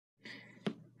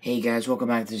Hey guys, welcome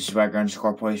back to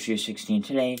Swagger_Poise16.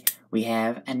 Today we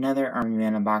have another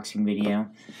Armymen unboxing video.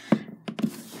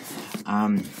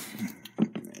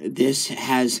 This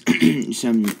has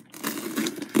some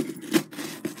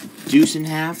deuce and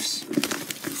halves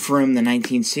from the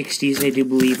 1960s, I do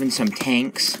believe, and some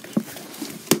tanks.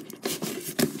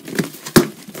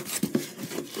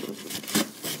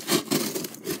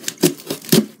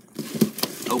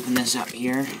 Open this up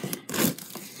here.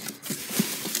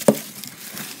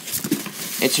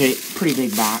 It's a pretty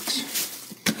big box.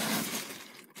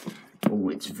 Oh,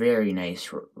 it's very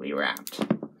nicely wrapped.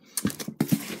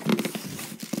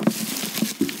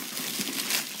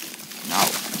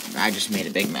 Oh, I just made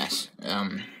a big mess.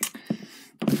 Alright,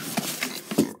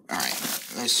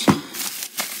 let's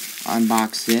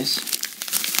unbox this.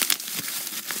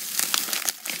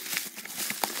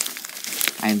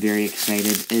 I'm very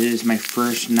excited. It is my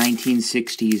first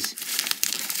 1960s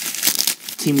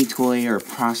TimMee toy or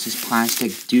processed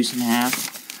plastic deuce and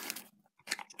half.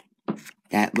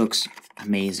 That looks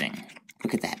amazing.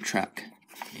 Look at that truck.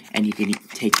 And you can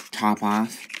take the top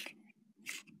off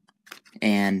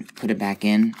and put it back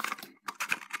in.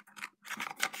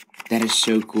 That is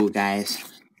so cool, guys.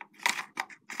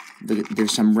 Look,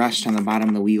 there's some rust on the bottom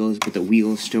of the wheels, but the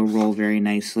wheels still roll very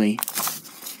nicely.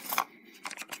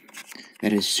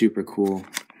 That is super cool.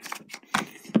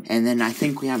 And then I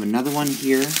think we have another one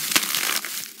here.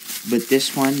 But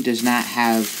this one does not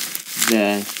have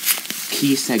the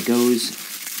piece that goes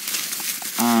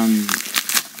on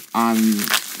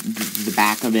the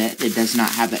back of it. It does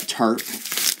not have that tarp.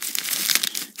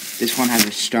 This one has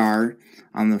a star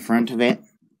on the front of it.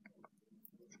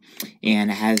 And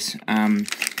it has a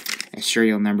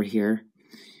serial number here.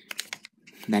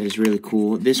 That is really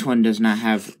cool. This one does not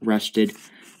have rusted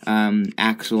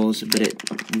axles, but it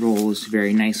rolls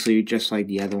very nicely, just like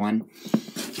the other one.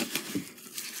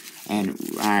 And,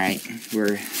 alright,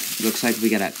 looks like we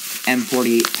got a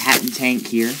M48 patent tank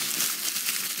here.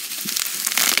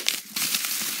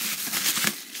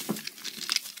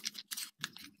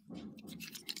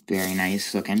 Very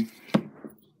nice looking.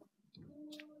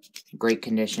 Great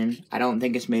condition. I don't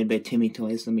think it's made by TimMee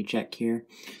Toys. Let me check here.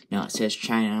 No, it says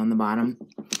China on the bottom.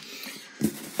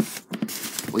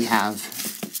 We have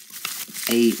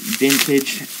a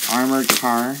vintage armored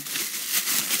car.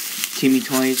 TimMee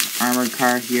Toys armored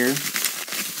car here.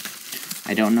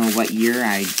 I don't know what year.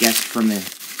 I guess from the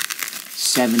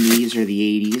 70s or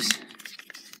the 80s.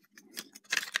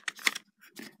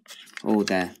 Oh,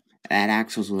 that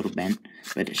axle's a little bent,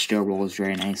 but it still rolls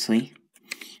very nicely.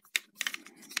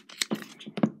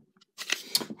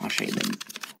 I'll show you the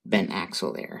bent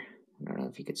axle there. I don't know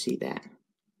if you could see that.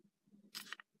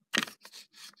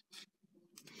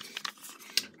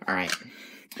 Alright.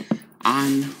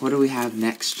 What do we have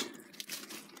next?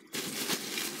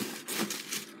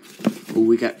 Ooh,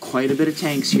 we got quite a bit of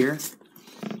tanks here.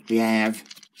 We have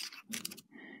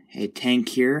a tank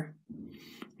here.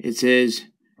 It says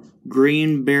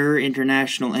Green Bear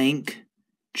International Inc.,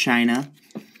 China.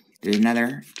 There's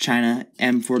another China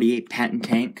M48 patent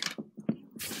tank.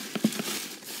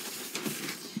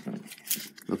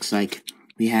 Looks like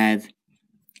we have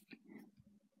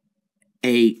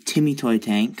a TimMee toy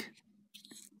tank.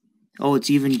 Oh, it's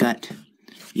even got...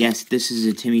 Yes, this is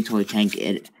a TimMee toy tank.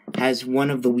 It has one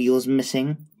of the wheels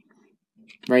missing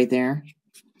right there.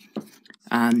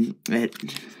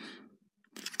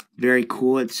 Very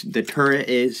cool. The turret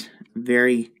is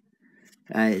very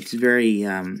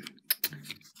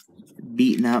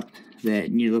beaten up.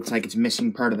 It looks like it's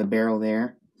missing part of the barrel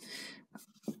there.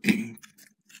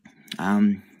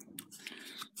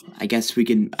 I guess I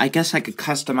could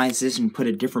customize this and put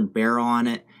a different barrel on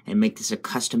it and make this a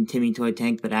custom TimMee toy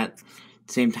tank, but at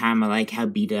the same time, I like how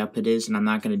beat up it is, and I'm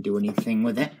not going to do anything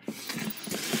with it.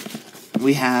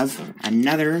 We have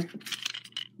another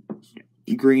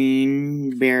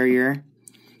Green Barrier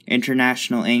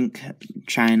International Inc.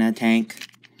 China tank.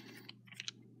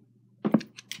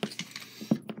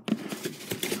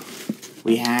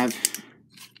 We have,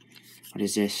 what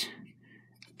is this?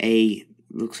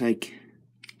 Looks like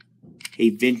a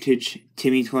vintage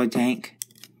TimMee toy tank.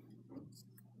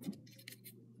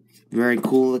 Very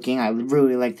cool looking. I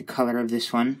really like the color of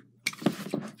this one.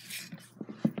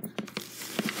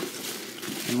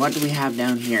 And what do we have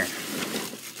down here?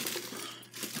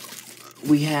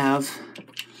 We have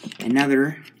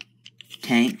another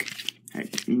tank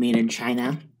made in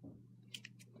China.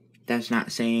 Does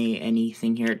not say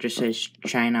anything here. It just says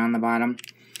China on the bottom.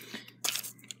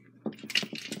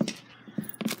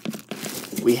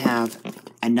 We have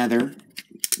another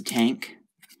tank.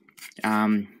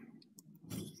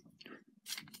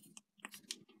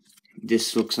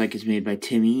 This looks like it's made by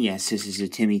TimMee. Yes, this is a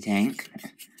TimMee tank.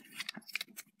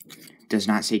 Does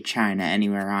not say China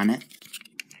anywhere on it.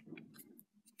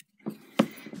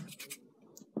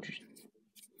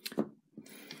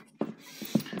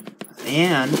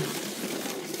 And,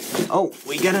 oh,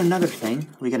 we got another thing.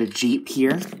 We got a Jeep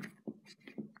here.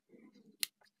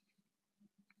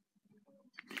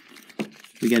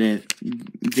 We got a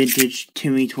vintage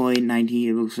TimMee toy,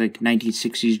 it looks like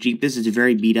 1960s Jeep. This is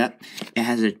very beat up. It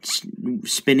has a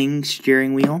spinning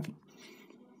steering wheel.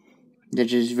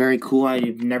 That is very cool.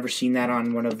 I've never seen that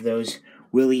on one of those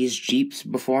Willys Jeeps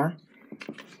before.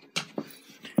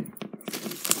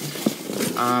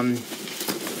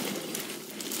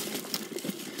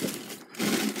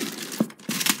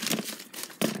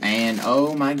 And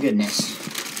oh my goodness,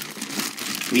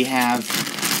 we have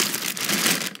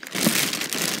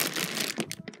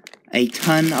a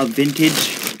ton of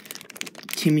vintage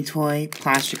TimMee toy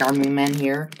plastic Armymen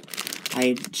here.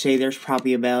 I'd say there's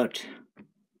probably about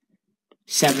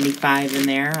 75 in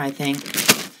there, I think.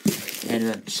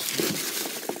 And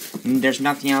there's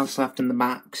nothing else left in the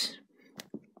box.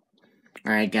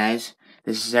 Alright guys,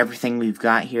 this is everything we've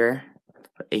got here.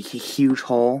 A huge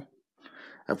hole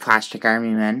of plastic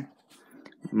Armymen.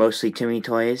 Mostly TimMee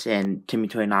toys and TimMee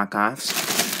toy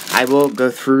knockoffs. I will go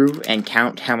through and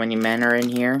count how many men are in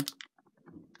here.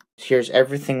 Here's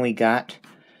everything we got.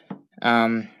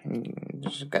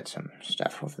 Just got some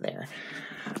stuff over there.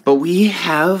 But we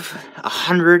have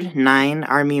 109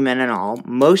 Armymen in all.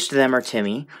 Most of them are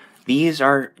TimMee. These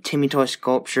are TimMee toy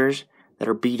sculptures that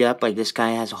are beat up. Like this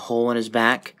guy has a hole in his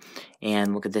back.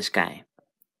 And look at this guy.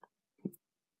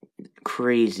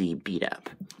 Crazy beat up.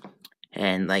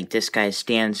 And like this guy's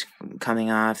stands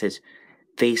coming off. His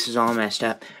face is all messed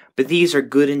up. But these are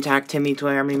good intact TimMee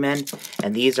toy Armymen.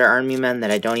 And these are Armymen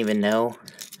that I don't even know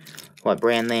what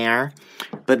brand they are.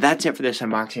 But that's it for this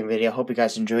unboxing video. Hope you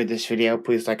guys enjoyed this video.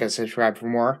 Please like and subscribe for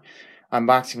more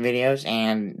unboxing videos.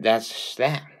 And that's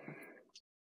that.